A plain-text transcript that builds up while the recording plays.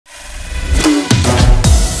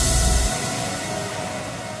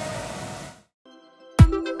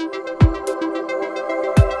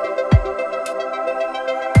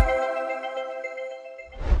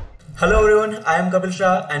Hello everyone, I am Kapil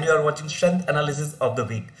Shah and you are watching Strength Analysis of the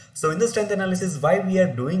Week. So in the strength analysis, why we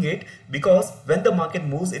are doing it? Because when the market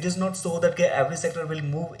moves, it is not so that every sector will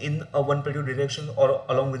move in a one particular direction or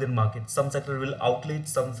along within market. Some sector will outlead,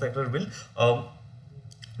 some sector will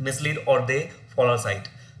mislead or they fall aside.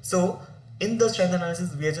 So in the strength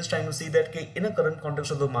analysis, we are just trying to see that in a current context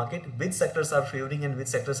of the market, which sectors are favoring and which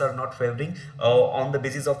sectors are not favoring on the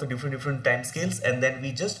basis of the different time scales, and then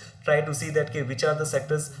we just try to see that which are the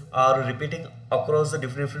sectors are repeating across the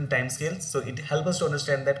different time scales. So it helps us to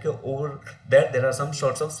understand that over there are some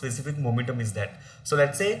sorts of specific momentum is that. So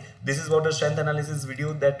let's say this is what a strength analysis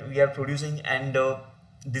video that we are producing, and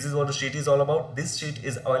this is what the sheet is all about. This sheet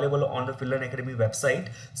is available on the FinLearn Academy website.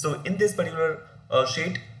 So in this particular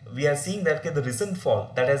sheet, we are seeing that the recent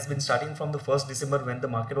fall that has been starting from the 1st December when the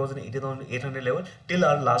market was in 80,800 level till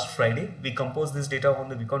our last Friday. We compose this data on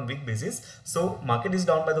the week on week basis. So market is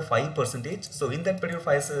down by the 5%. So in that particular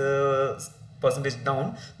 5%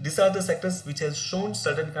 down, these are the sectors which has shown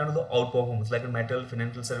certain kind of the outperformance, like metal,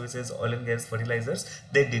 financial services, oil and gas, fertilizers.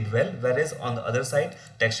 They did well, whereas on the other side,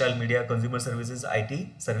 textile, media, consumer services, IT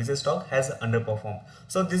services stock has underperformed.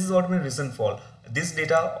 So this is what means recent fall. This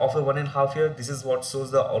data of a 1.5 year, this is what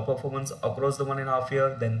shows the outperformance across the 1.5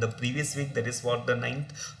 year. Then the previous week, that is what the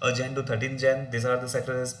 9th Jan to 13th Jan, these are the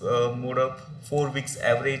sectors moved up 4 weeks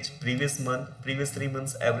average, previous 3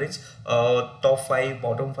 months average, top 5,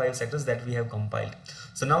 bottom 5 sectors that we have compiled.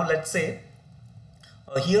 So now let's say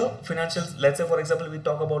here financials, let's say for example we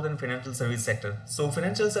talk about the financial service sector. So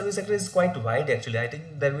financial service sector is quite wide actually. I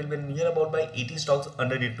think there will be near about by 80 stocks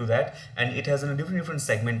underneath to that, and it has different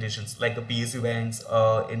segmentations like a PSU banks,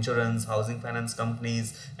 insurance, housing finance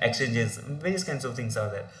companies, exchanges, various kinds of things are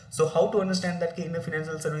there. So how to understand that in the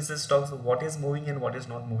financial services stocks what is moving and what is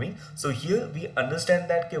not moving? So here we understand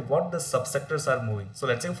that what the subsectors are moving. So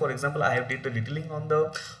let's say for example I have did the detailing on the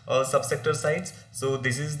subsector sides. So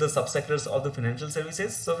this is the subsectors of the financial services.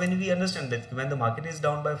 So when we understand that when the market is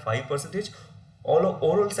down by 5%, all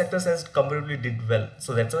overall sectors has comparatively did well.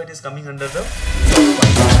 So that's why it is coming under the top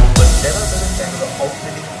 5. But there are certain kind of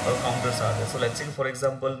outleading counters are there. So let's say for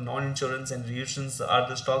example non-insurance and reinsurance are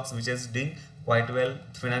the stocks which is doing quite well.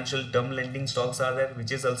 Financial term lending stocks are there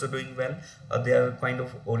which is also doing well. They are kind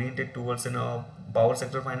of oriented towards power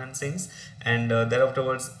sector financings, and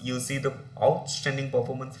thereafterwards you see the outstanding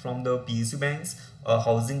performance from the PSU banks,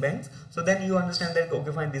 housing banks. So then you understand that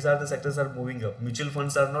okay fine, these are the sectors are moving up. Mutual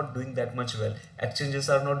funds are not doing that much well, exchanges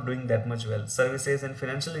are not doing that much well, services and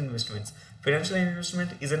financial investment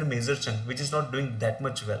is in a major chunk which is not doing that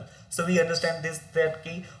much well. So we understand this that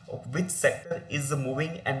which sector is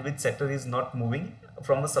moving and which sector is not moving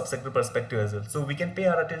from a subsector perspective as well. So we can pay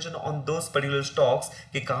our attention on those particular stocks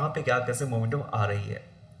कि कहाँ पे क्या कैसे momentum आ रही है.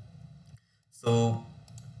 So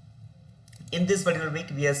in this particular week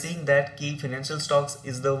we are seeing that key financial stocks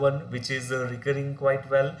is the one which is recurring quite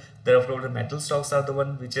well. Therefore the metal stocks are the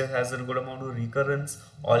one which has a good amount of recurrence.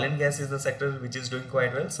 Oil and gas is the sector which is doing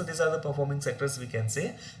quite well. So these are the performing sectors we can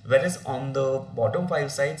say. Whereas on the bottom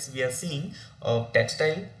 5 sides we are seeing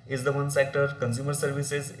textile is the one sector, consumer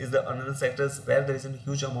services is the another sectors where there is a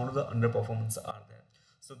huge amount of the underperformance are there.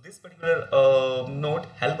 So this particular note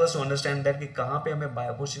help us to understand that कि कहाँ पे हमें buy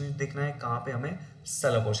opportunity देखना है, कहाँ पे हमें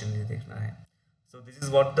sell opportunity देखना है. So this is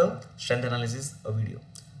what the strength analysis video.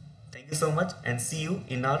 Thank you so much and see you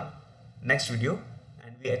in our next video,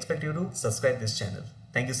 and we expect you to subscribe this channel.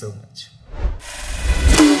 Thank you so much.